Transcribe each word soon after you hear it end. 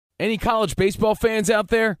Any college baseball fans out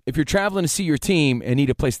there? If you're traveling to see your team and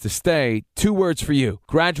need a place to stay, 2 words for you: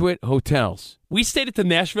 Graduate Hotels. We stayed at the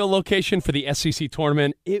Nashville location for the SEC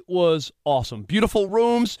tournament. It was awesome. Beautiful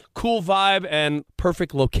rooms, cool vibe, and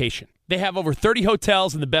perfect location. They have over 30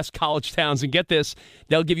 hotels in the best college towns, and get this,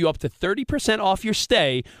 they'll give you up to 30% off your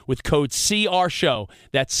stay with code CRSHOW.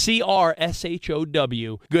 That's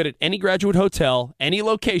CRSHOW. Good at any Graduate Hotel, any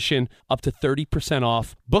location, up to 30%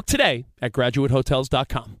 off. Book today at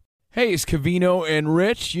graduatehotels.com. Hey, it's Cavino and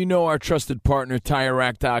Rich. You know our trusted partner,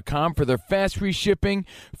 TireRack.com, for their fast free shipping,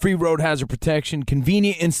 free road hazard protection,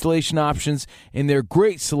 convenient installation options, and their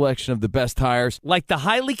great selection of the best tires. Like the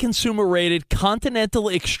highly consumer-rated Continental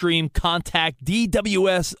Extreme Contact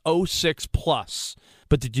DWS 06 Plus.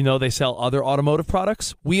 But did you know they sell other automotive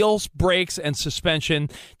products? Wheels, brakes, and suspension,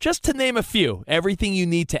 just to name a few. Everything you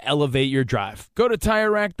need to elevate your drive. Go to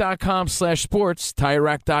TireRack.com/sports.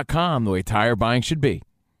 TireRack.com, the way tire buying should be.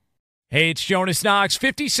 Hey, it's Jonas Knox.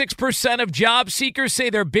 56% of job seekers say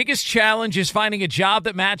their biggest challenge is finding a job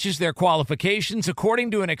that matches their qualifications,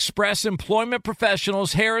 according to an Express Employment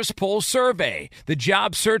Professionals Harris Poll survey. The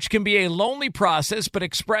job search can be a lonely process, but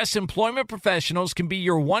Express Employment Professionals can be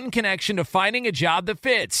your one connection to finding a job that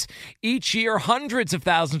fits. Each year, hundreds of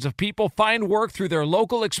thousands of people find work through their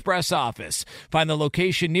local Express office. Find the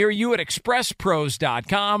location near you at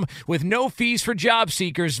expresspros.com. With no fees for job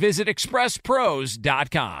seekers, visit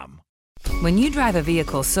expresspros.com. When you drive a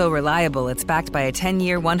vehicle so reliable it's backed by a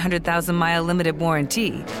 10-year, 100,000-mile limited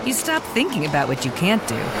warranty, you stop thinking about what you can't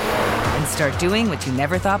do and start doing what you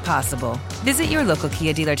never thought possible. Visit your local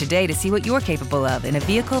Kia dealer today to see what you're capable of in a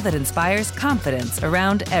vehicle that inspires confidence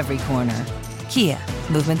around every corner. Kia,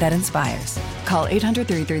 movement that inspires. Call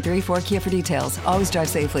 800-333-4KIA for details. Always drive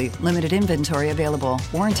safely. Limited inventory available.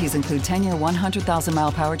 Warranties include 10-year,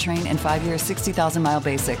 100,000-mile powertrain and 5-year, 60,000-mile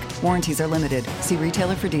basic. Warranties are limited. See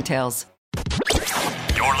retailer for details.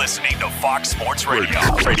 You're listening to Fox Sports Radio.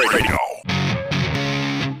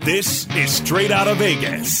 This is Straight Outta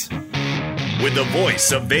Vegas. With the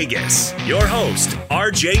voice of Vegas, your host,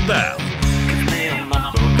 RJ Bell.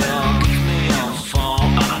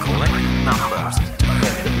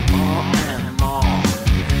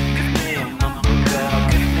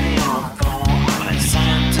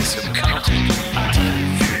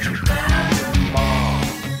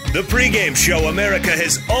 The pregame show America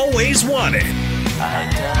has always wanted.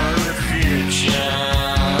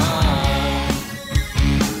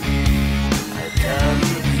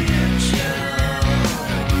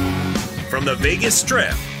 From the Vegas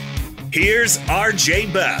Strip, here's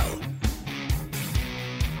RJ Bell.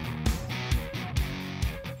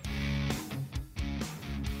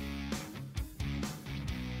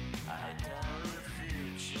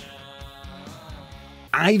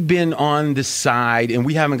 I've been on the side, and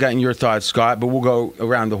we haven't gotten your thoughts, Scott, but we'll go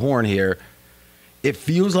around the horn here. It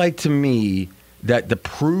feels like to me that the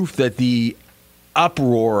proof that the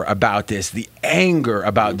uproar about this, the anger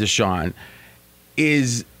about Deshaun,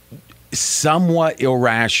 is somewhat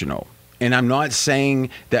irrational. And I'm not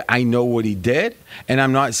saying that I know what he did, and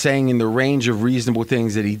I'm not saying in the range of reasonable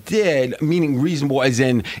things that he did, meaning reasonable as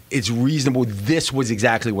in it's reasonable this was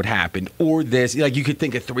exactly what happened, or this. Like you could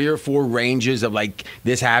think of 3 or 4 ranges of like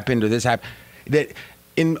this happened or this happened. That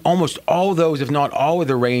in almost all those, if not all of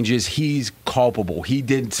the ranges, he's culpable. He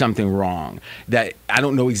did something wrong. That I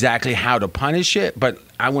don't know exactly how to punish it, but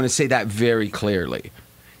I want to say that very clearly.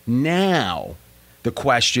 Now, the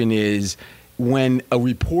question is, when a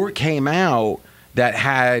report came out that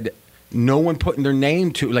had no one putting their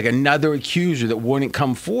name to, like another accuser that wouldn't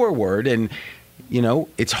come forward, and, you know,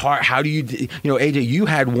 it's hard. How do you know, AJ, you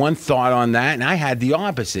had one thought on that, and I had the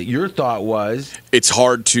opposite. Your thought was? It's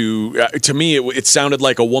hard to me, it sounded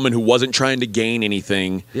like a woman who wasn't trying to gain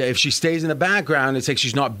anything. Yeah, if she stays in the background, it's like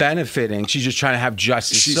she's not benefiting. She's just trying to have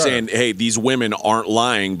justice She's served. saying, hey, these women aren't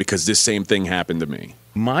lying because this same thing happened to me.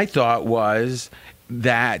 My thought was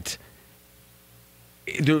that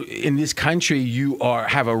in this country, you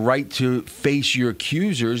have a right to face your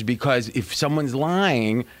accusers, because if someone's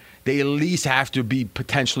lying, they at least have to be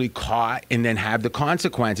potentially caught and then have the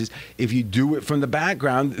consequences. If you do it from the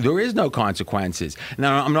background, there is no consequences.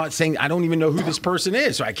 Now, I'm not saying I don't even know who this person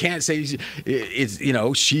is, so I can't say it's, you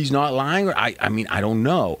know, she's not lying. Or I mean, I don't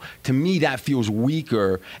know. To me, that feels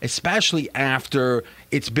weaker, especially after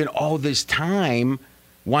it's been all this time.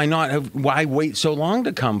 Why wait so long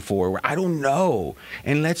to come forward? I don't know.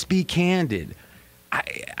 And let's be candid.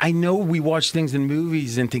 I know we watch things in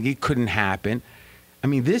movies and think it couldn't happen. I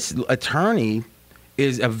mean, this attorney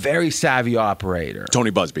is a very savvy operator.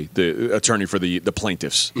 Tony Busby, the attorney for the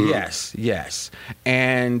plaintiffs. Yes.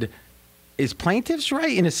 And is plaintiff's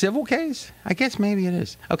right in a civil case? I guess maybe it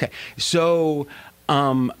is. Okay. So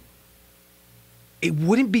it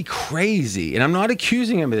wouldn't be crazy, and I'm not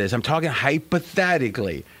accusing him of this. I'm talking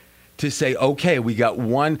hypothetically, to say, okay, we got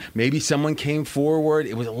one, maybe someone came forward,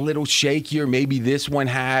 it was a little shakier, maybe this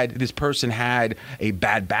person had a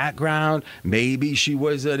bad background, maybe she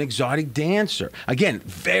was an exotic dancer. Again,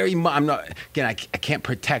 I can't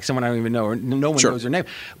protect someone I don't even know, or no one knows their name.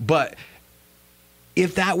 But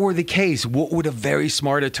if that were the case, what would a very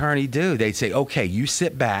smart attorney do? They'd say, okay, you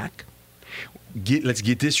sit back, let's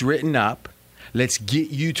get this written up, let's get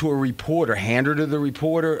you to a reporter, hand her to the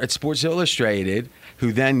reporter at Sports Illustrated,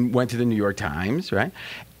 who then went to the New York Times, right?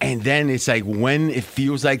 And then it's like, when it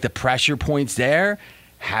feels like the pressure point's there,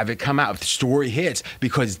 have it come out. If the story hits.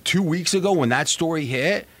 Because 2 weeks ago when that story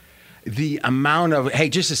hit, the amount of, hey,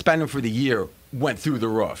 just suspend him for the year went through the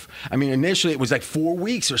roof. I mean, initially it was like 4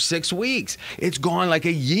 weeks or 6 weeks. It's gone like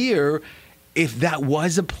a year. If that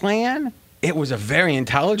was a plan, it was a very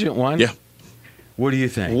intelligent one. Yeah. What do you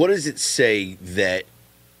think? What does it say that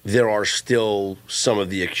there are still some of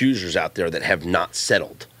the accusers out there that have not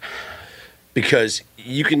settled? Because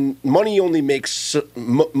money only makes some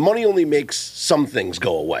things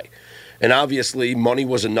go away, and obviously money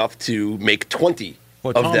was enough to make 20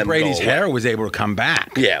 of Tom them Brady's go away. hair was able to come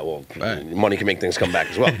back. Yeah, well, money can make things come back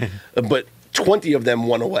as well. But 20 of them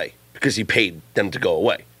went away because he paid them to go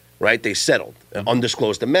away. Right? They settled.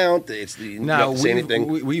 Undisclosed amount. You don't say anything.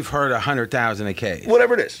 We've heard 100,000 a case.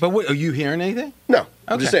 Whatever it is. But are you hearing anything? No.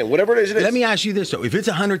 I'm just saying, whatever it is, it is. Let me ask you this, though. If it's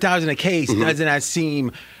 100,000 a case, doesn't that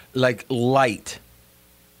seem like light?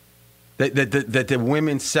 That the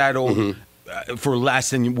women settled for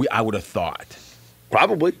less than I would have thought?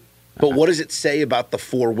 Probably. But what does it say about the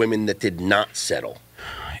 4 women that did not settle?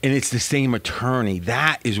 And it's the same attorney.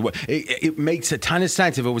 That is what it makes a ton of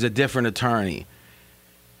sense if it was a different attorney.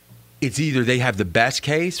 It's either they have the best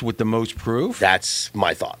case with the most proof. That's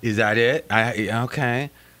my thought. Is that it? Okay.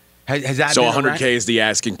 Has that so been 100K is the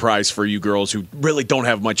asking price for you girls who really don't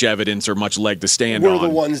have much evidence or much leg to stand on. We're the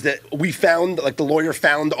ones that we found, like the lawyer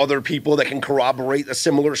found other people that can corroborate a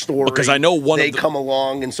similar story. Because I know they come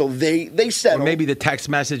along, and so they settle. Or maybe the text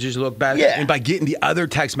messages look better. Yeah. And by getting the other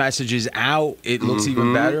text messages out, it looks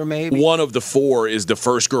even better, maybe. One of the 4 is the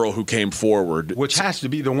first girl who came forward. Which has to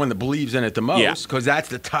be the one that believes in it the most, because that's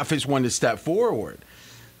the toughest one to step forward.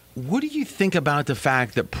 What do you think about the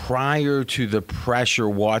fact that prior to the pressure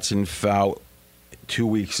Watson felt 2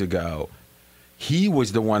 weeks ago, he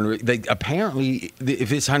was the one apparently, if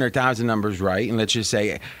this 100,000 number is right, and let's just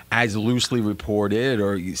say as loosely reported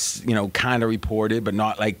or kind of reported, but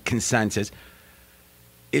not like consensus,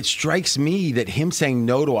 it strikes me that him saying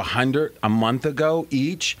no to 100 a month ago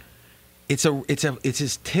each, it's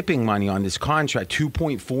his tipping money on this contract,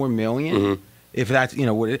 $2.4 million. If that's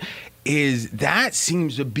what it is, that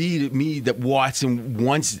seems to be to me that Watson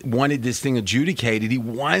once wanted this thing adjudicated. He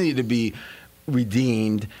wanted to be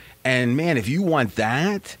redeemed, and man, if you want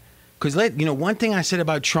that, because one thing I said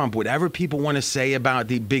about Trump, whatever people want to say about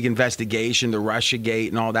the big investigation, the Russiagate,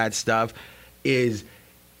 and all that stuff, is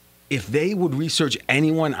if they would research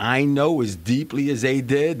anyone I know as deeply as they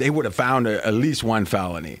did, they would have found at least one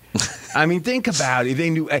felony. I mean, think about it. They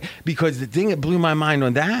knew, because the thing that blew my mind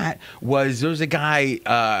on that was there's a guy,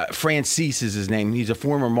 Francis is his name. He's a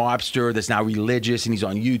former mobster that's now religious, and he's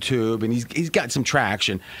on YouTube, and he's got some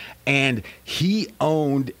traction. And he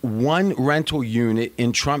owned one rental unit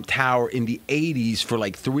in Trump Tower in the 80s for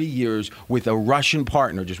like 3 years with a Russian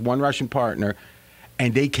partner, just one Russian partner.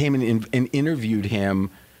 And they came in and interviewed him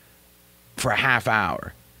for a half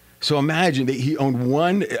hour. So imagine that he owned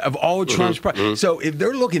one of all Trump's So if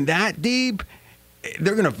they're looking that deep,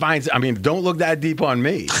 they're going to find, don't look that deep on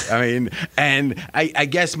me. And I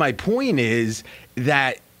guess my point is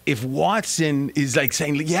that if Watson is like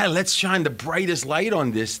saying, yeah, let's shine the brightest light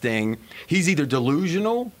on this thing, he's either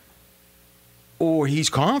delusional or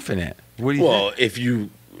he's confident. What do you think? Well, if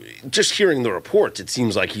you just hearing the reports, it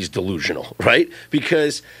seems like he's delusional, right?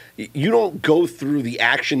 Because you don't go through the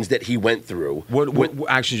actions that he went through. What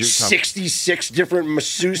actions you're talking 66 different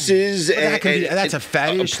masseuses. That's a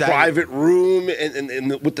fetish. A private room,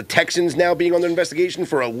 and with the Texans now being under investigation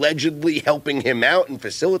for allegedly helping him out and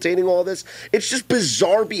facilitating all this. It's just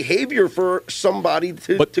bizarre behavior for somebody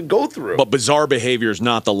to go through. But bizarre behavior is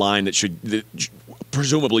not the line that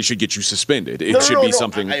presumably should get you suspended. It should be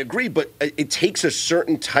something. I agree, but it takes a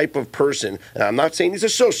certain type of person, and I'm not saying he's a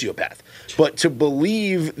sociopath, but to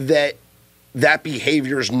believe that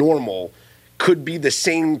behavior is normal could be the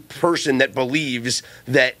same person that believes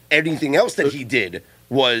that anything else that he did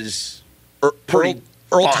was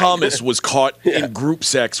Earl Thomas was caught in group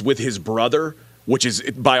sex with his brother which is,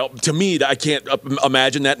 to me, I can't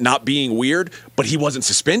imagine that not being weird, but he wasn't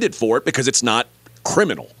suspended for it because it's not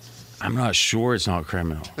criminal. I'm not sure it's not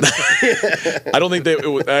criminal. I don't think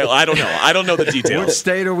I don't know. I don't know the details. What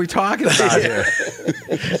state are we talking about here?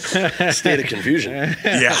 State of confusion.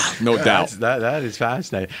 Yeah, no doubt. That is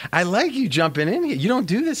fascinating. I like you jumping in here. You don't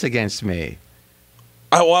do this against me.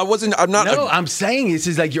 I'm not. No, I'm saying this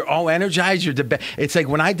is like you're all energized. It's like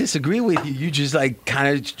when I disagree with you, you just like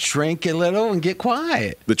kind of shrink a little and get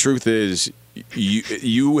quiet. The truth is,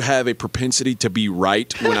 you have a propensity to be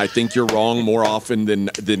right when I think you're wrong more often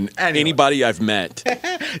than anybody I've met.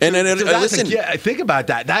 And listen, think about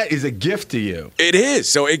that. That is a gift to you. It is.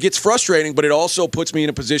 So it gets frustrating, but it also puts me in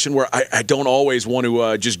a position where I don't always want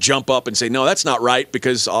to just jump up and say, no, that's not right,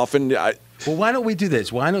 because often Well, why don't we do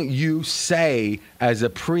this? Why don't you say as a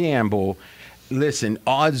preamble, listen,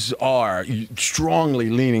 odds are strongly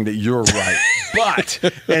leaning that you're right. But,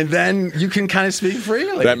 and then you can kind of speak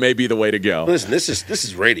freely. That may be the way to go. Listen, this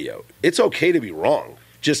is radio. It's okay to be wrong.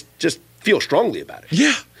 Just feel strongly about it.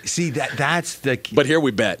 Yeah. See, that's the... But here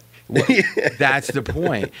we bet. That's the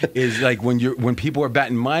point. Is like when people are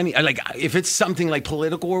betting money, like if it's something like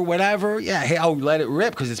political or whatever, yeah, hey, I'll let it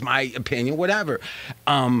rip because it's my opinion, whatever.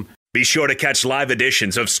 Be sure to catch live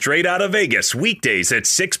editions of Straight Outta Vegas weekdays at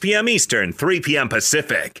 6 p.m. Eastern, 3 p.m.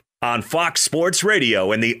 Pacific on Fox Sports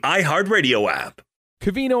Radio and the iHeartRadio app.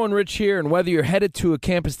 Covino and Rich here, and whether you're headed to a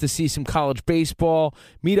campus to see some college baseball,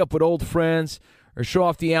 meet up with old friends, or show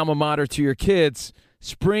off the alma mater to your kids,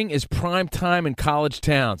 spring is prime time in college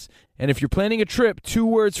towns. And if you're planning a trip, 2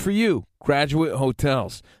 words for you: Graduate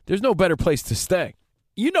Hotels. There's no better place to stay.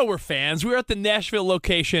 You know we're fans. We were at the Nashville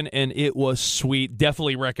location, and it was sweet.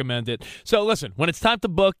 Definitely recommend it. So listen, when it's time to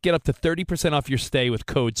book, get up to 30% off your stay with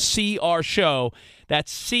code CRSHOW.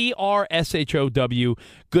 That's CRSHOW.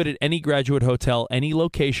 Good at any Graduate Hotel, any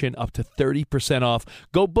location, up to 30% off.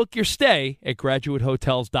 Go book your stay at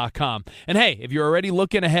graduatehotels.com. And hey, if you're already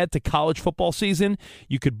looking ahead to college football season,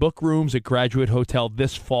 you could book rooms at Graduate Hotel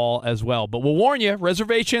this fall as well. But we'll warn you,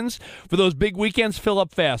 reservations for those big weekends fill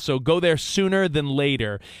up fast, so go there sooner than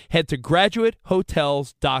later. Head to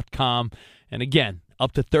graduatehotels.com. And again,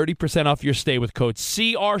 up to 30% off your stay with code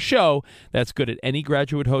CRSHOW. That's good at any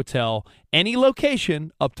Graduate Hotel, any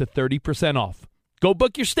location, up to 30% off. Go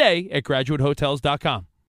book your stay at graduatehotels.com.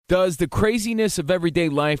 Does the craziness of everyday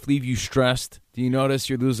life leave you stressed? Do you notice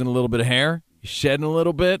you're losing a little bit of hair? You're shedding a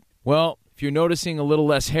little bit? Well, if you're noticing a little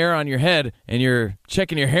less hair on your head and you're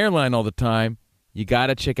checking your hairline all the time, you got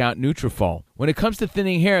to check out Nutrafol. When it comes to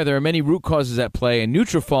thinning hair, there are many root causes at play, and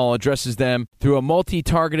Nutrafol addresses them through a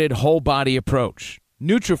multi-targeted whole-body approach.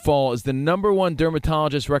 Nutrafol is the #1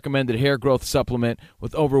 dermatologist-recommended hair growth supplement,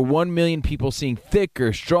 with over 1 million people seeing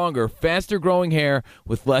thicker, stronger, faster-growing hair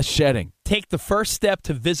with less shedding. Take the first step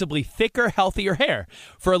to visibly thicker, healthier hair.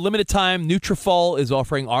 For a limited time, Nutrafol is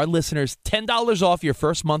offering our listeners $10 off your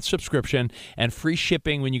first month subscription and free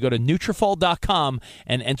shipping when you go to Nutrafol.com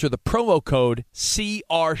and enter the promo code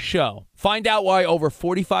CRSHOW. Find out why over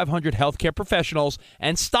 4,500 healthcare professionals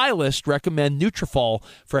and stylists recommend Nutrafol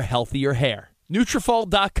for healthier hair.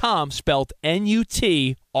 Nutrafol.com, spelled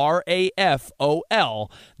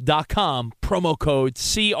Nutrafol.com, promo code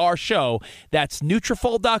CRSHOW. That's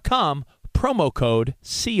Nutrafol.com, promo code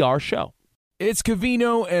CRSHOW. It's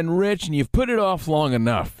Covino and Rich, and you've put it off long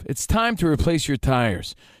enough. It's time to replace your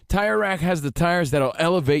tires. Tire Rack has the tires that'll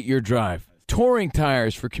elevate your drive. Touring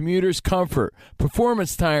tires for commuters' comfort,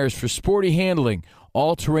 performance tires for sporty handling,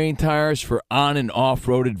 all-terrain tires for on- and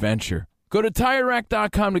off-road adventure. Go to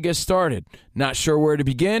TireRack.com to get started. Not sure where to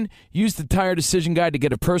begin? Use the Tire Decision Guide to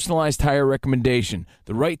get a personalized tire recommendation.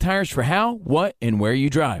 The right tires for how, what, and where you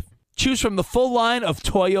drive. Choose from the full line of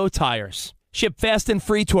Toyo tires. Ship fast and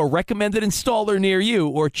free to a recommended installer near you,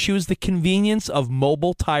 or choose the convenience of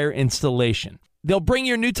mobile tire installation. They'll bring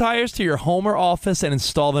your new tires to your home or office and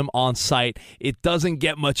install them on site. It doesn't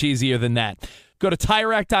get much easier than that. Go to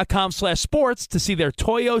TireRack.com/sports to see their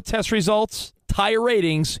Toyo test results, tire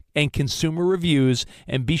ratings, and consumer reviews,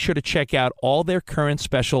 and be sure to check out all their current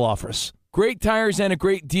special offers. Great tires and a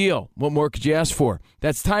great deal. What more could you ask for?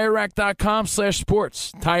 That's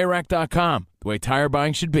TireRack.com/sports. TireRack.com, the way tire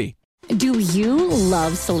buying should be. Do you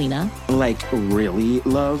love Selena? Like, really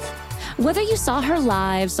love? Whether you saw her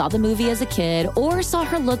live, saw the movie as a kid, or saw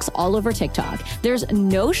her looks all over TikTok, there's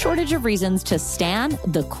no shortage of reasons to stan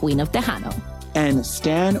the Queen of Tejano. And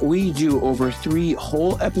Stan, we do over 3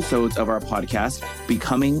 whole episodes of our podcast,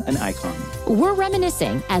 Becoming an Icon. We're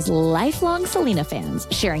reminiscing as lifelong Selena fans,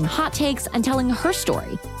 sharing hot takes and telling her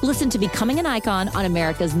story. Listen to Becoming an Icon on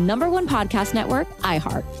America's #1 podcast network,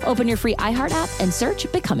 iHeart. Open your free iHeart app and search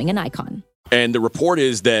Becoming an Icon. And the report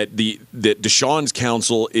is that that Deshaun's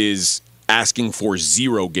counsel is asking for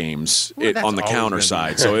 0 games on the counter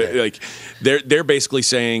side. So they're basically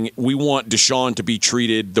saying we want Deshaun to be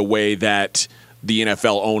treated the way that the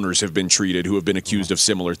NFL owners have been treated, who have been accused of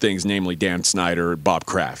similar things, namely Dan Snyder and Bob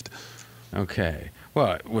Kraft. Okay.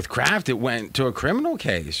 Well, with Kraft, it went to a criminal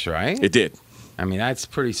case, right? It did. I mean, that's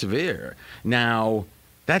pretty severe. Now,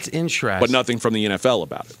 that's interesting. But nothing from the NFL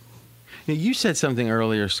about it. You said something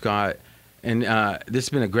earlier, Scott, and this has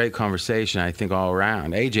been a great conversation, I think, all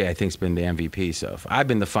around. AJ, I think, has been the MVP so far. I've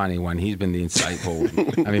been the funny one. He's been the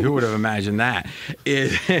insightful one. I mean, who would have imagined that?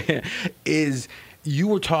 Is you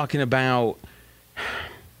were talking about,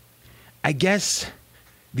 I guess,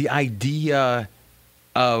 the idea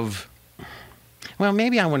of, well,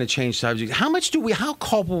 maybe I want to change subject. How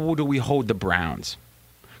culpable do we hold the Browns?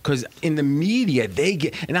 Because in the media, they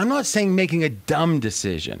get, and I'm not saying making a dumb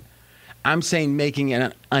decision. I'm saying making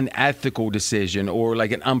an unethical decision or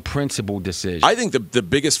like an unprincipled decision. I think the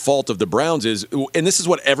biggest fault of the Browns is, and this is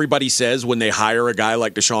what everybody says when they hire a guy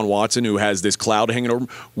like Deshaun Watson who has this cloud hanging over him,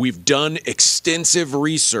 we've done extensive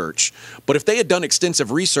research. But if they had done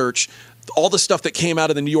extensive research, all the stuff that came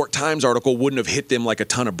out of the New York Times article wouldn't have hit them like a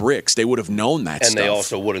ton of bricks. They would have known that stuff. And they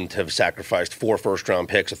also wouldn't have sacrificed 4 first-round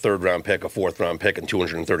picks, a third-round pick, a fourth-round pick, and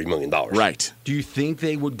 $230 million. Right. Do you think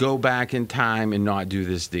they would go back in time and not do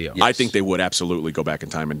this deal? Yes. I think they would absolutely go back in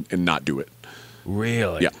time and not do it.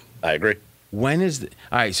 Really? Yeah. I agree. When is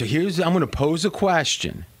all right, so I'm going to pose a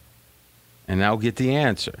question, and I'll get the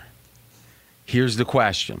answer. Here's the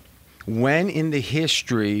question. When in the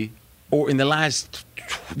history or in the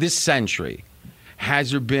this century,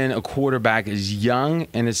 has there been a quarterback as young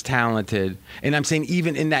and as talented, and I'm saying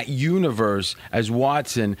even in that universe, as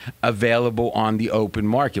Watson, available on the open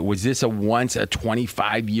market? Was this once a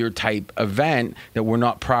 25-year type event that we're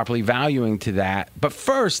not properly valuing to that? But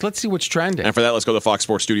first, let's see what's trending. And for that, let's go to the Fox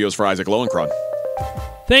Sports Studios for Isaac Lowenkron.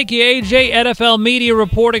 Thank you, AJ. NFL media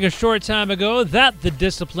reporting a short time ago that the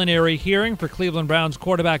disciplinary hearing for Cleveland Browns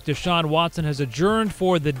quarterback Deshaun Watson has adjourned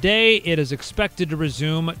for the day. It is expected to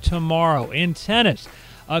resume tomorrow. In tennis,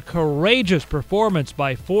 a courageous performance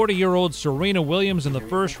by 40-year-old Serena Williams in the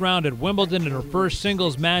first round at Wimbledon in her first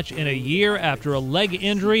singles match in a year after a leg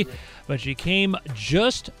injury, but she came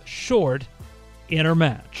just short in her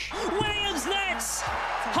match. Williams nets!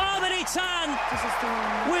 Harmony Tan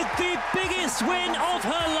with the biggest win of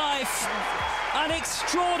her life. An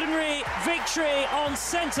extraordinary victory on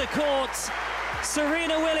centre court.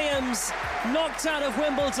 Serena Williams knocked out of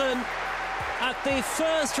Wimbledon at the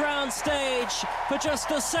first round stage for just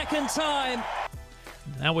the second time.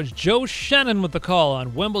 That was Joe Shannon with the call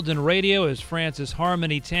on Wimbledon Radio as France's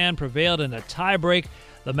Harmony Tan prevailed in a tiebreak.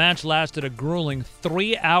 The match lasted a grueling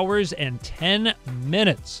 3 hours and 10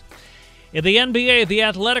 minutes. In the NBA, The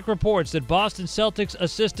Athletic reports that Boston Celtics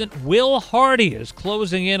assistant Will Hardy is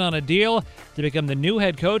closing in on a deal to become the new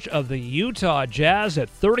head coach of the Utah Jazz. At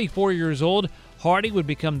 34 years old, Hardy would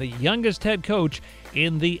become the youngest head coach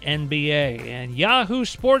in the NBA. And Yahoo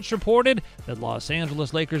Sports reported that Los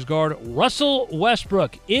Angeles Lakers guard Russell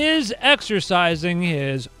Westbrook is exercising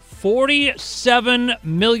his $47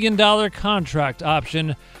 million contract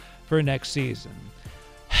option for next season.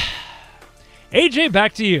 AJ,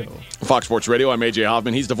 back to you. Fox Sports Radio, I'm AJ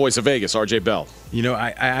Hoffman. He's the voice of Vegas, RJ Bell. You know,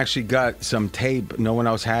 I actually got some tape, no one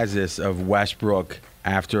else has this, of Westbrook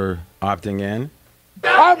after opting in.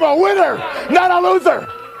 I'm a winner, not a loser.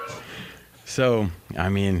 So, I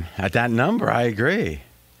mean, at that number, I agree.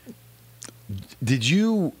 Did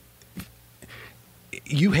you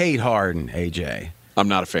hate Harden, AJ? I'm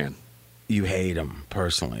not a fan. You hate him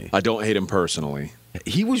personally. I don't hate him personally.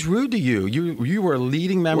 He was rude to you. You were a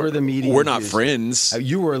leading member of the media. We're not friends.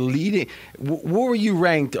 You were a leading. What were you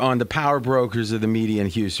ranked on the power brokers of the media in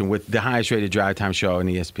Houston with the highest rated drive time show on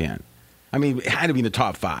ESPN? I mean, it had to be in the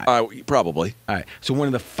top 5. Probably. All right. So one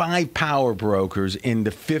of the 5 power brokers in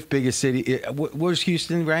the 5th biggest city. Where's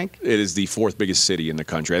Houston ranked? It is the 4th biggest city in the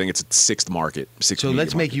country. I think it's its 6th market. So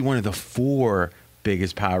let's make you one of the 4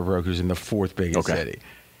 biggest power brokers in the 4th biggest city.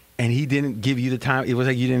 And he didn't give you the time. It was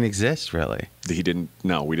like you didn't exist, really. He didn't.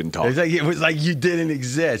 No, we didn't talk. It was like you didn't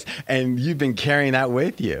exist, and you've been carrying that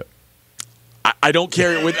with you. I don't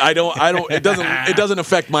carry it with. I don't. It doesn't. It doesn't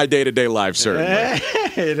affect my day-to-day life,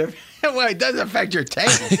 certainly. Well, it does affect your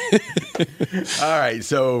taste. All right.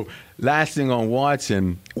 So, last thing on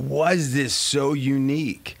Watson, was this so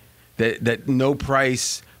unique that no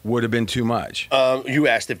price would have been too much? You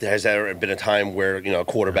asked if there has ever been a time where a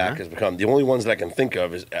quarterback has become. The only ones that I can think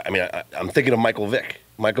of is, I'm thinking of Michael Vick.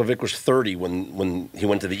 Michael Vick was 30 when he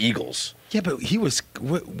went to the Eagles. Yeah, but he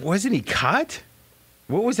wasn't he cut?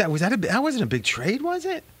 What was that? That wasn't a big trade, was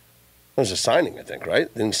it? It was a signing, I think,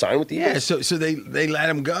 right? Didn't he sign with the Eagles? Yeah, so they let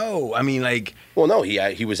him go. I mean, like... Well, no,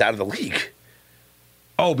 he was out of the league.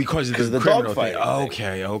 Oh, because of the dog fight.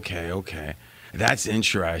 Okay. That's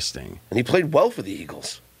interesting. And he played well for the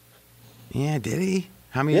Eagles. Yeah, did he?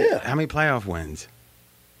 How many playoff wins?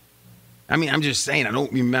 I mean, I'm just saying, I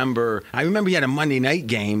don't remember. I remember he had a Monday night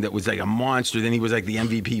game that was like a monster. Then he was like the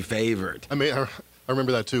MVP favorite. I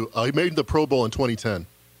remember that too. He made the Pro Bowl in 2010.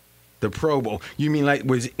 The Pro Bowl. You mean like,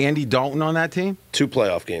 was Andy Dalton on that team? 2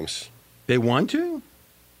 playoff games. They won 2?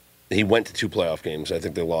 He went to 2 playoff games. I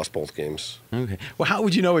think they lost both games. Okay. Well, how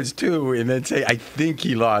would you know it's 2 and then say, I think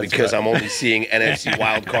he lost? Because I'm only seeing NFC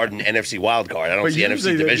wild card and NFC wild card. I don't see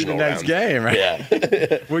NFC divisional the next game, right? Yeah.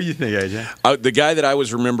 What do you think, AJ? The guy that I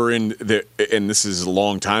was remembering, and this is a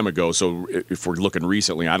long time ago, so if we're looking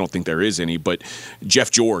recently, I don't think there is any, but Jeff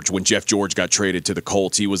George, when Jeff George got traded to the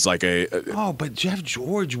Colts, he was like Oh, but Jeff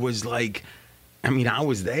George was like, I mean, I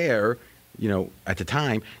was there. At the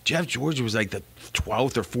time, Jeff George was like the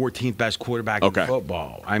 12th or 14th best quarterback in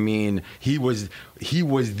football. I mean, he was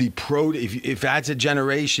the if that's a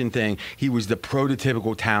generation thing, he was the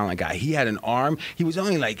prototypical talent guy. He had an arm. He was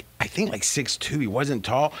only I think 6'2". He wasn't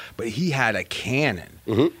tall, but he had a cannon.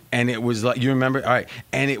 Mm-hmm. And it was like, you remember? All right.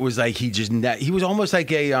 And it was like he was almost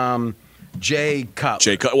like a Jay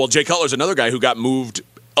Cutler. Jay Cutler's another guy who got moved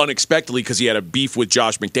unexpectedly because he had a beef with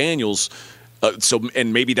Josh McDaniels.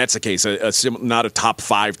 And maybe that's the case. Not a top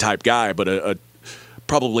 5 type guy, but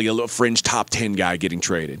probably a fringe top 10 guy getting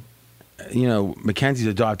traded. Mackenzie's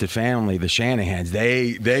adopted family, the Shanahans,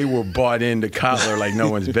 they were bought into Cutler like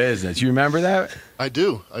no one's business. You remember that? I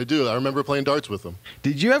do. I remember playing darts with them.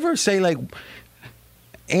 Did you ever say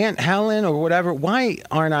Aunt Helen or whatever, why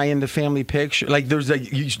aren't I in the family picture? There's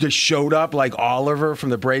you just showed up like Oliver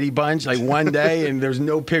from the Brady Bunch one day and there's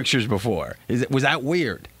no pictures before. Was that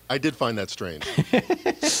weird? I did find that strange.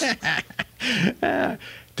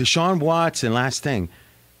 Deshaun Watson, last thing.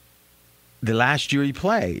 The last year he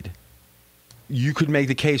played, you could make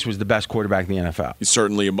the case was the best quarterback in the NFL. He's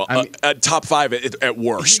certainly top 5 at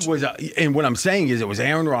worst. He was, and what I'm saying is it was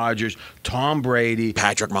Aaron Rodgers, Tom Brady,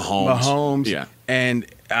 Patrick Mahomes. Yeah. And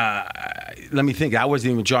let me think. That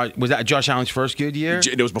wasn't even Josh. Was that Josh Allen's first good year?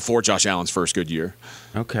 It was before Josh Allen's first good year.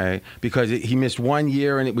 Okay, because he missed 1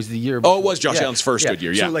 year, and it was the year before. Oh, it was Josh Allen's first good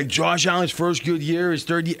year. Yeah. So Josh Allen's first good year, his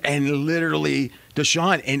third year, and literally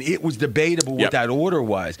Deshaun, and it was debatable what that order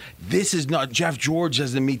was. This is not. Jeff George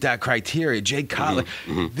doesn't meet that criteria. Jay Cutler.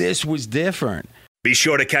 Mm-hmm. This was different. Be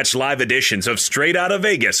sure to catch live editions of Straight Outta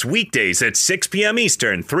Vegas weekdays at 6 p.m.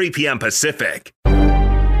 Eastern, 3 p.m. Pacific.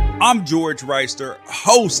 I'm George Reister,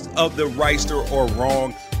 host of the Reister or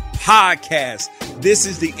Wrong podcast. This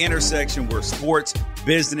is the intersection where sports,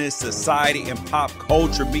 business, society, and pop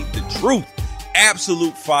culture meet the truth.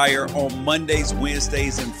 Absolute fire on Mondays,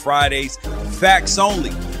 Wednesdays, and Fridays. Facts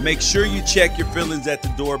only. Make sure you check your feelings at the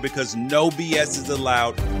door because no BS is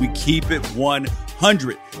allowed. We keep it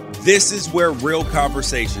 100. This is where real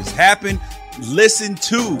conversations happen. Listen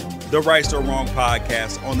to the Right or Wrong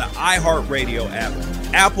podcast on the iHeartRadio app,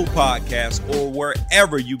 Apple Podcasts, or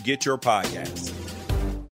wherever you get your podcasts.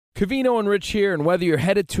 Covino and Rich here, and whether you're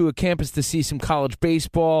headed to a campus to see some college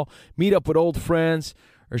baseball, meet up with old friends,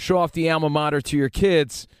 or show off the alma mater to your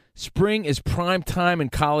kids, spring is prime time in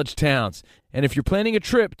college towns. And if you're planning a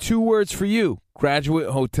trip, 2 words for you: Graduate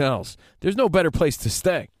Hotels. There's no better place to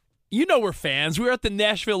stay. You know we're fans. We were at the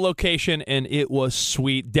Nashville location, and it was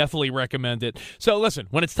sweet. Definitely recommend it. So listen,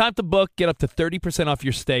 when it's time to book, get up to 30% off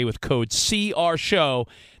your stay with code CRSHOW.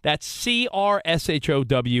 That's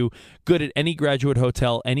CRSHOW. Good at any Graduate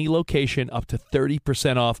Hotel, any location, up to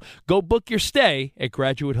 30% off. Go book your stay at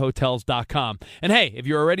graduatehotels.com. And hey, if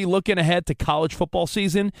you're already looking ahead to college football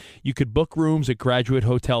season, you could book rooms at Graduate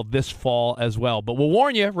Hotel this fall as well. But we'll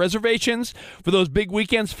warn you, reservations for those big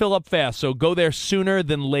weekends fill up fast, so go there sooner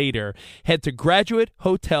than later. Head to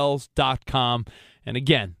graduatehotels.com. And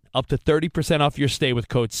again, up to 30% off your stay with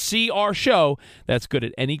code CRSHOW. That's good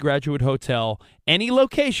at any Graduate Hotel, any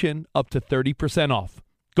location, up to 30% off.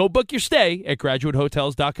 Go book your stay at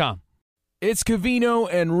graduatehotels.com. It's Covino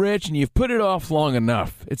and Rich, and you've put it off long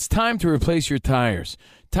enough. It's time to replace your tires.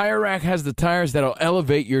 Tire Rack has the tires that'll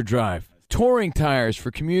elevate your drive. Touring tires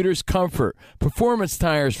for commuters' comfort, performance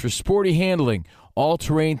tires for sporty handling,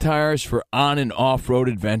 all-terrain tires for on- and off-road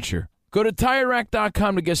adventure. Go to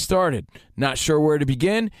TireRack.com to get started. Not sure where to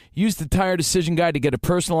begin? Use the Tire Decision Guide to get a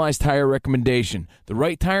personalized tire recommendation. The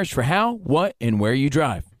right tires for how, what, and where you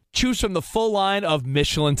drive. Choose from the full line of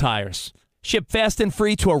Michelin tires. Ship fast and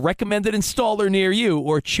free to a recommended installer near you,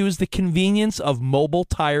 or choose the convenience of mobile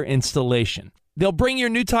tire installation. They'll bring your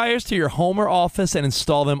new tires to your home or office and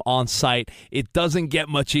install them on site. It doesn't get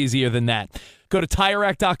much easier than that. Go to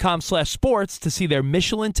TireRack.com/sports to see their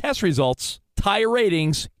Michelin test results, tire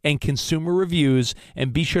ratings, and consumer reviews,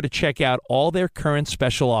 and be sure to check out all their current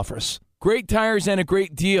special offers. Great tires and a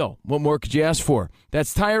great deal. What more could you ask for?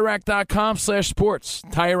 That's TireRack.com/sports.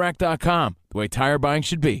 TireRack.com, the way tire buying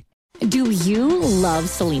should be. Do you love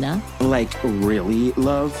Selena? Like, really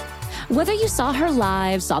love? Whether you saw her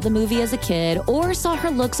live, saw the movie as a kid, or saw her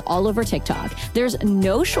looks all over TikTok, there's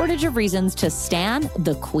no shortage of reasons to stan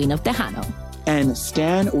the Queen of Tejano. And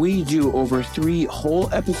Stan, we do over 3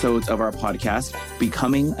 whole episodes of our podcast,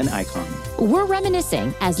 Becoming an Icon. We're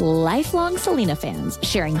reminiscing as lifelong Selena fans,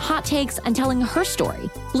 sharing hot takes and telling her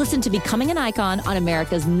story. Listen to Becoming an Icon on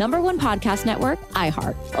America's #1 podcast network,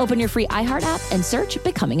 iHeart. Open your free iHeart app and search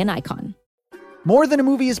Becoming an Icon. More Than a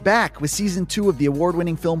Movie is back with season 2 of the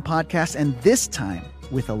award-winning film podcast, and this time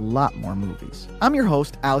with a lot more movies. I'm your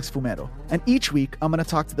host, Alex Fumero, and each week I'm going to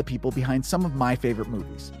talk to the people behind some of my favorite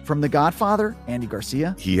movies. From The Godfather, Andy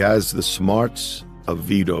Garcia. He has the smarts of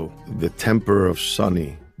Vito, the temper of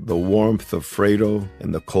Sonny, the warmth of Fredo,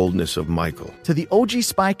 and the coldness of Michael. To the OG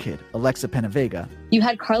Spy Kid, Alexa Penavega. You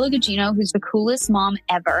had Carla Gugino, who's the coolest mom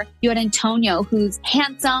ever. You had Antonio, who's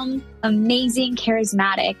handsome, amazing,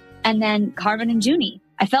 charismatic. And then Carmen and Junie.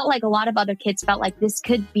 I felt like a lot of other kids felt like this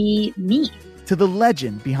could be me. To the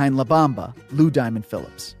legend behind La Bamba, Lou Diamond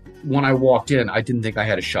Phillips. When I walked in, I didn't think I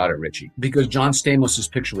had a shot at Richie because John Stamos'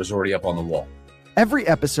 picture was already up on the wall. Every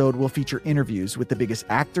episode will feature interviews with the biggest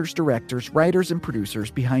actors, directors, writers, and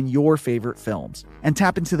producers behind your favorite films and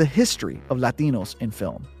tap into the history of Latinos in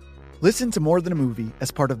film. Listen to More Than a Movie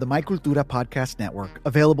as part of the My Cultura Podcast Network,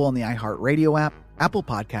 available on the iHeartRadio app, Apple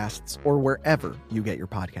Podcasts, or wherever you get your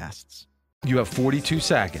podcasts. You have 42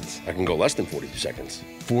 seconds. I can go less than 42 seconds.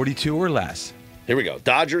 42 or less. Here we go.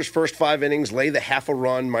 Dodgers first 5 innings, lay the half a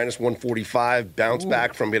run, -145, bounce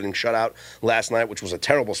back from getting shut out last night, which was a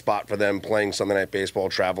terrible spot for them playing Sunday Night Baseball,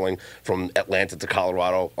 traveling from Atlanta to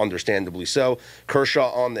Colorado, understandably so.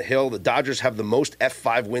 Kershaw on the hill. The Dodgers have the most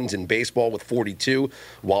F5 wins in baseball with 42,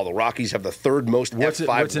 while the Rockies have the third most F5 what's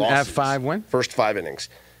losses. What's an F5 win? First 5 innings.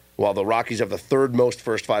 While the Rockies have the third most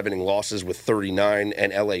first 5 inning losses with 39,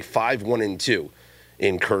 and LA 5-1-2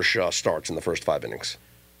 in Kershaw starts in the first 5 innings.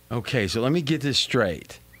 Okay, so let me get this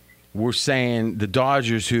straight. We're saying the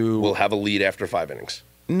Dodgers who will have a lead after 5 innings.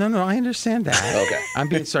 No, I understand that. Okay. I'm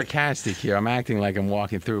being sarcastic here. I'm acting like I'm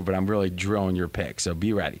walking through, but I'm really drilling your pick, so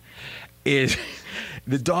be ready. Is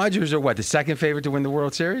the Dodgers are what, the second favorite to win the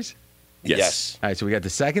World Series? Yes. All right, so we got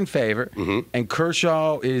the second favorite, and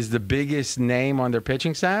Kershaw is the biggest name on their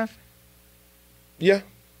pitching staff? Yeah.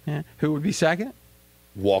 Who would be second?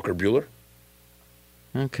 Walker Buehler.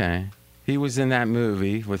 Okay. He was in that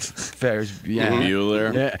movie with Ferris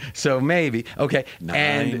Bueller. Yeah, so maybe. Okay.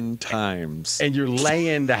 9 times. And you're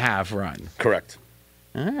laying the half run. Correct.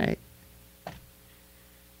 All right.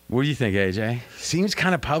 What do you think, AJ? Seems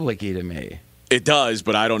kind of public-y to me. It does,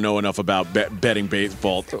 but I don't know enough about betting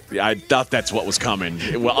baseball. I thought that's what was coming.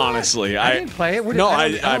 Well, honestly, I didn't play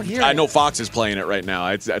it. I know Fox is playing it right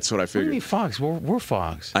now. That's what I figured. What do you mean Fox? We're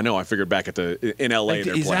Fox. I know. I figured back in LA.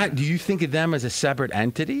 Like, do you think of them as a separate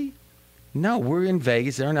entity? No, we're in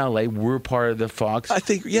Vegas. They're in LA. We're part of the Fox. I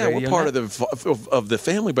think, we're part of the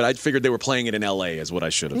family, but I figured they were playing it in LA, is what I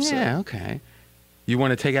should have said. Yeah, okay. You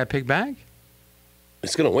want to take that pick back?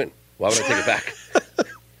 It's going to win. Why would I take it back?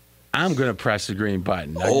 I'm going to press the green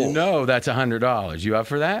button. Now, you know that's $100. You up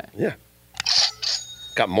for that? Yeah.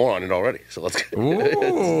 Got more on it already, so let's go.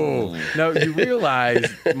 Ooh. No, you realize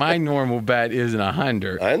my normal bet isn't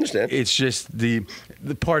 100. I understand. It's just the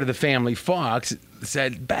part of the family Fox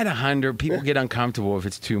said bet 100. People get uncomfortable if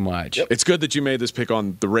it's too much. Yep. It's good that you made this pick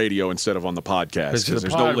on the radio instead of on the podcast because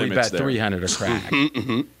there's no limits bet there. 300 a crack.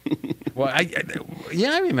 Well,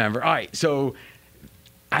 I remember. All right, so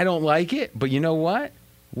I don't like it, but you know what?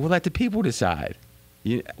 We'll let the people decide.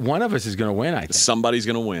 One of us is going to win, I think. Somebody's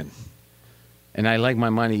going to win. And I like my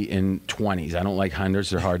money in 20s. I don't like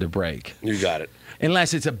hundreds. They're hard to break. You got it.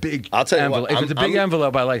 Unless it's a big I'll tell you envelope. what, if it's a big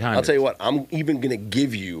envelope, I like hundreds. I'll tell you what. I'm even going to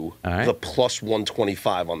give you the plus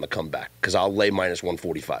 125 on the comeback because I'll lay minus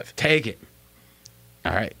 145. Take it.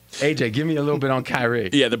 All right. AJ, give me a little bit on Kyrie.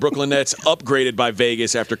 Yeah, the Brooklyn Nets upgraded by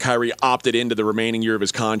Vegas after Kyrie opted into the remaining year of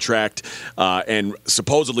his contract and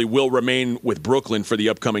supposedly will remain with Brooklyn for the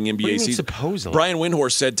upcoming NBA season. Supposedly? Brian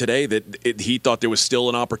Windhorst said today that he thought there was still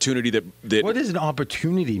an opportunity that what does an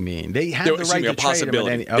opportunity mean? They have the right to trade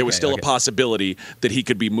him. There was still a possibility that he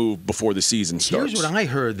could be moved before the season starts. Here's what I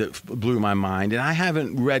heard that blew my mind, and I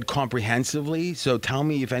haven't read comprehensively, so tell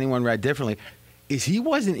me if anyone read differently. is he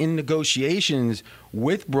wasn't in negotiations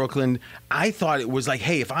with Brooklyn. I thought it was like,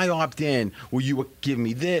 hey, if I opt in, will you give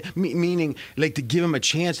me this? Meaning, like, to give him a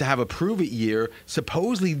chance to have a prove-it year.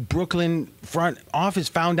 Supposedly, Brooklyn front office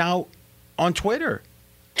found out on Twitter.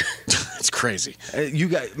 It's crazy. You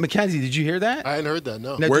got Mackenzie. Did you hear that? I hadn't heard that.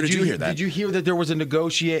 No. Now, Where did you hear that? Did you hear that there was a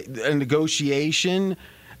negotiation?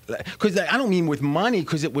 Because I don't mean with money,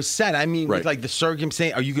 because it was set. I mean, with like the Sergim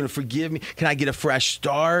saying, "Are you going to forgive me? Can I get a fresh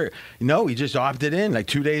start?" No, he just opted in like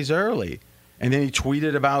 2 days early, and then he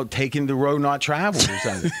tweeted about taking the road not traveled or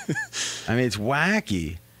something. I mean, it's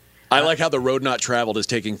wacky. I like how the road not traveled is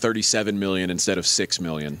taking $37 million instead of $6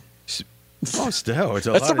 million. Oh, still, it's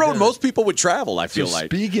a that's lot the of road difference. most people would travel. I feel like.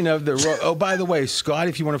 Speaking of the road, oh, by the way, Scott,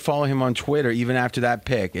 if you want to follow him on Twitter, even after that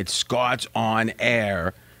pick, it's Scott's on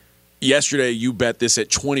air. Yesterday, you bet this at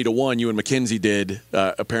 20-1. You and Mackenzie did,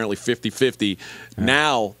 apparently 50-50.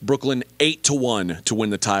 Now, Brooklyn 8-1 to win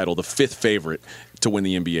the title, the fifth favorite to win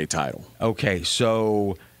the NBA title. Okay,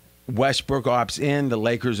 so Westbrook opts in. The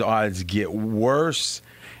Lakers' odds get worse.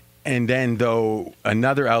 And then, though,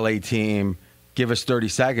 another LA team, give us 30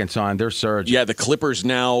 seconds on their surge. Yeah, the Clippers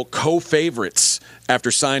now co-favorites after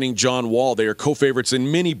signing John Wall. They are co-favorites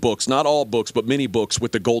in many books, not all books, but many books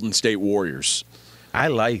with the Golden State Warriors. I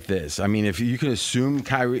like this. I mean, if you can assume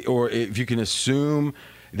Kyrie, or if you can assume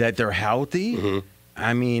that they're healthy,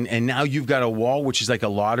 I mean, and now you've got a Wall, which is like a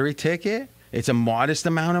lottery ticket. It's a modest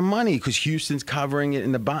amount of money because Houston's covering it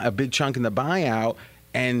in a big chunk in the buyout.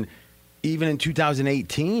 And even in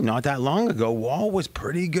 2018, not that long ago, Wall was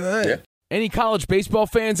pretty good. Yeah. Any college baseball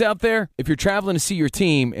fans out there? If you're traveling to see your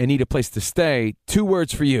team and need a place to stay, 2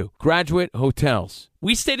 words for you: Graduate Hotels.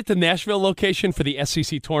 We stayed at the Nashville location for the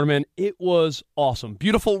SEC tournament. It was awesome.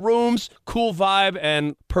 Beautiful rooms, cool vibe,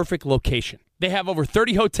 and perfect location. They have over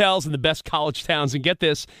 30 hotels in the best college towns, and get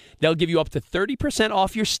this, they'll give you up to 30%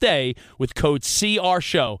 off your stay with code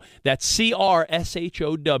CRSHOW. That's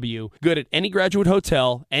CRSHOW. Good at any Graduate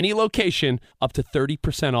Hotel, any location, up to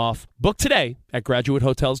 30% off. Book today at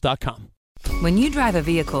graduatehotels.com. When you drive a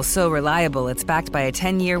vehicle so reliable it's backed by a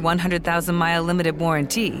 10-year, 100,000-mile limited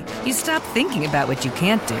warranty, you stop thinking about what you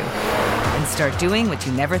can't do and start doing what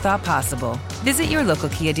you never thought possible. Visit your local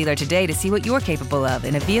Kia dealer today to see what you're capable of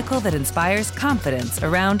in a vehicle that inspires confidence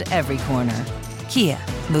around every corner. Kia,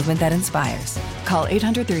 movement that inspires. Call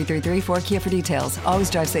 800-333-4KIA for details. Always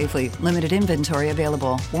drive safely. Limited inventory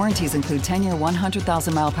available. Warranties include 10-year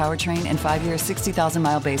 100,000-mile powertrain and 5-year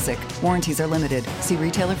 60,000-mile basic. Warranties are limited. See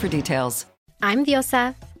retailer for details. I'm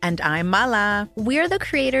Diosa. And I'm Mala. We're the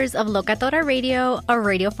creators of Locatora Radio, a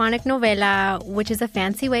radiophonic novela, which is a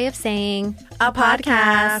fancy way of saying a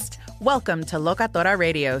podcast. Welcome to Locatora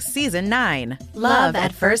Radio Season 9. Love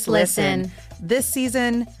at First Listen. This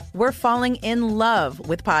season, we're falling in love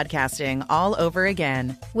with podcasting all over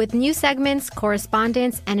again. With new segments,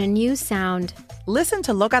 correspondence, and a new sound. Listen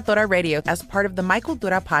to Locatora Radio as part of the Michael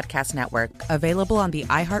Dura Podcast Network. Available on the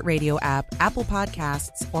iHeartRadio app, Apple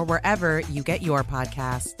Podcasts, or wherever you get your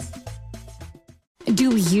podcasts.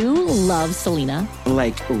 Do you love Selena?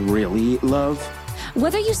 Like, really love?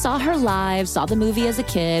 Whether you saw her live, saw the movie as a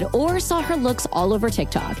kid, or saw her looks all over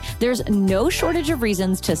TikTok, there's no shortage of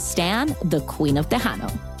reasons to stan the Queen of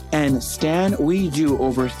Tejano. And Stan, we do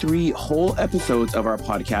over 3 whole episodes of our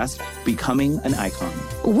podcast, Becoming an Icon.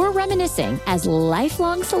 We're reminiscing as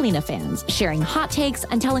lifelong Selena fans, sharing hot takes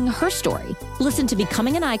and telling her story. Listen to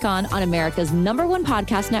Becoming an Icon on America's #1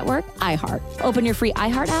 podcast network, iHeart. Open your free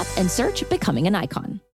iHeart app and search Becoming an Icon.